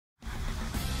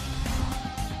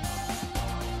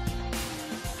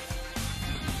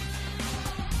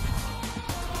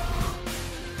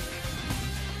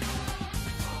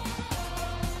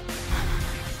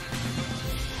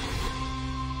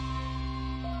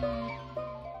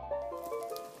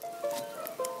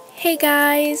Hey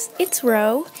guys, it's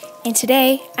Ro, and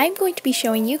today I'm going to be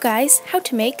showing you guys how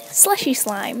to make slushy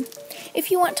slime. If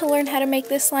you want to learn how to make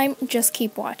this slime, just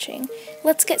keep watching.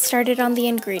 Let's get started on the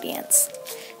ingredients.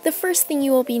 The first thing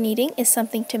you will be needing is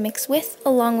something to mix with,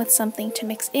 along with something to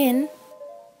mix in,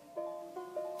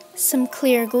 some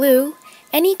clear glue.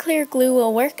 Any clear glue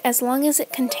will work as long as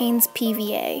it contains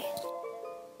PVA.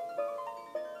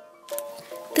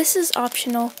 This is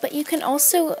optional, but you can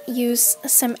also use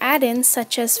some add-ins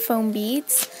such as foam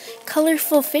beads,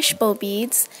 colorful fishbowl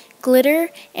beads,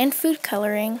 glitter, and food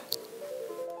coloring.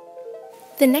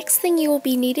 The next thing you will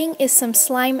be needing is some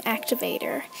slime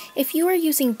activator. If you are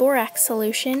using borax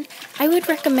solution, I would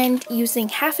recommend using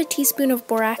half a teaspoon of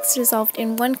borax dissolved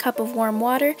in 1 cup of warm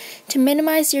water to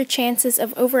minimize your chances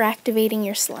of overactivating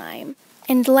your slime.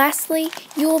 And lastly,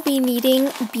 you will be needing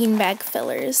beanbag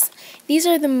fillers. These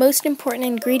are the most important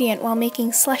ingredient while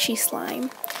making slushy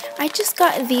slime. I just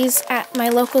got these at my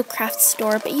local craft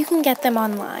store, but you can get them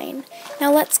online.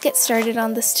 Now let's get started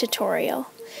on this tutorial.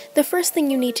 The first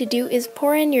thing you need to do is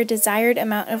pour in your desired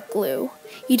amount of glue.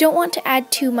 You don't want to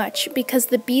add too much because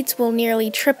the beads will nearly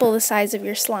triple the size of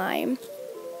your slime.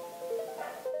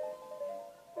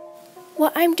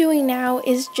 What I'm doing now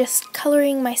is just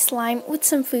coloring my slime with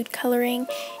some food coloring,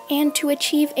 and to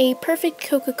achieve a perfect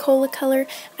Coca-Cola color,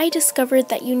 I discovered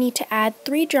that you need to add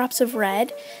 3 drops of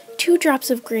red, 2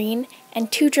 drops of green,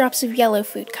 and 2 drops of yellow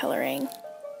food coloring.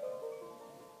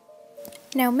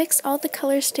 Now mix all the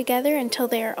colors together until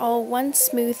they are all one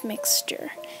smooth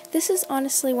mixture. This is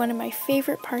honestly one of my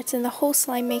favorite parts in the whole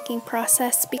slime making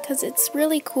process because it's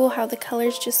really cool how the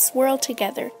colors just swirl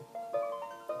together.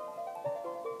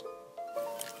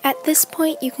 At this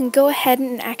point, you can go ahead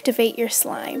and activate your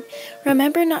slime.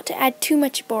 Remember not to add too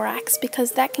much borax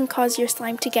because that can cause your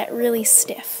slime to get really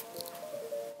stiff.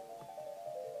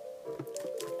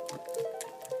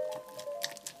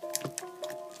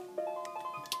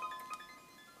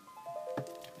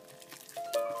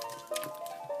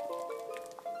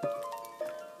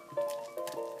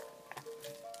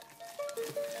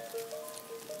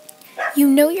 You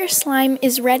know your slime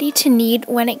is ready to knead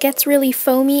when it gets really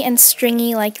foamy and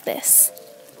stringy like this.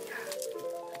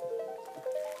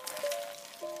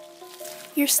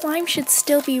 Your slime should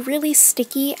still be really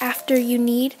sticky after you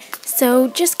knead, so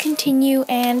just continue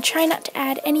and try not to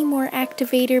add any more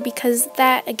activator because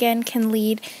that again can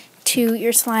lead to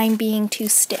your slime being too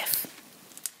stiff.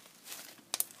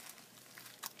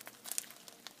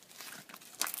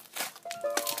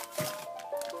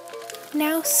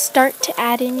 Now start to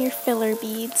add in your filler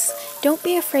beads. Don't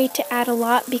be afraid to add a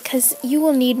lot because you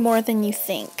will need more than you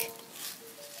think.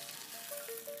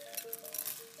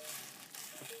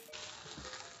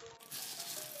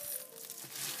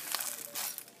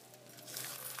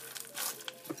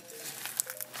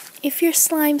 If your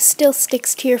slime still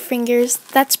sticks to your fingers,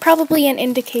 that's probably an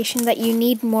indication that you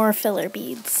need more filler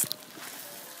beads.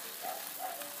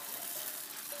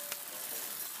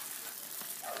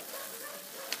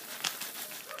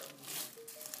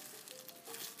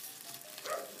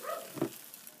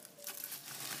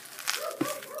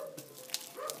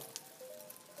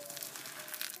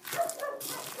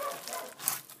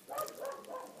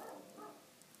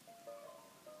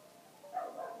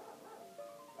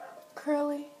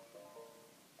 Curly.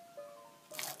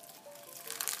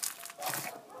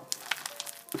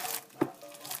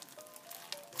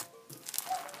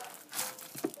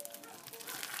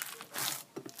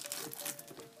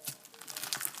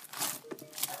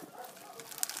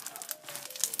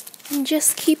 And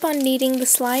just keep on kneading the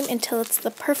slime until it's the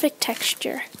perfect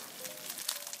texture.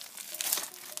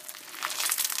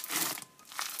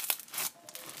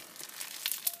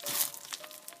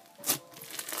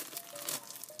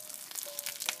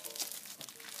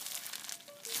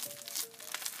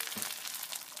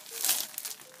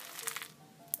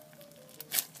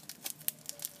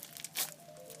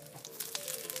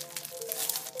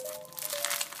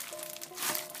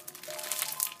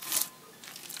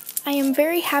 I am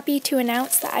very happy to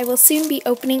announce that I will soon be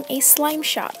opening a slime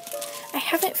shop. I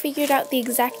haven't figured out the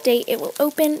exact date it will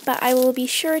open, but I will be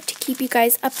sure to keep you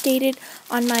guys updated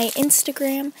on my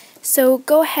Instagram, so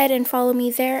go ahead and follow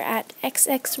me there at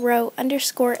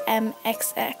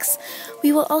XxRo&EmxX.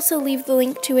 We will also leave the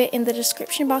link to it in the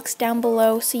description box down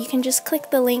below, so you can just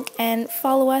click the link and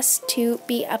follow us to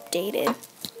be updated.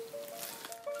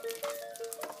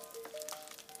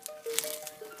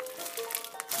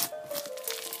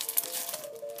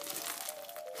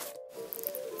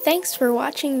 Thanks for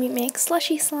watching me make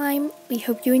slushy slime. We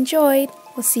hope you enjoyed.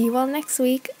 We'll see you all next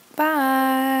week.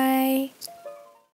 Bye!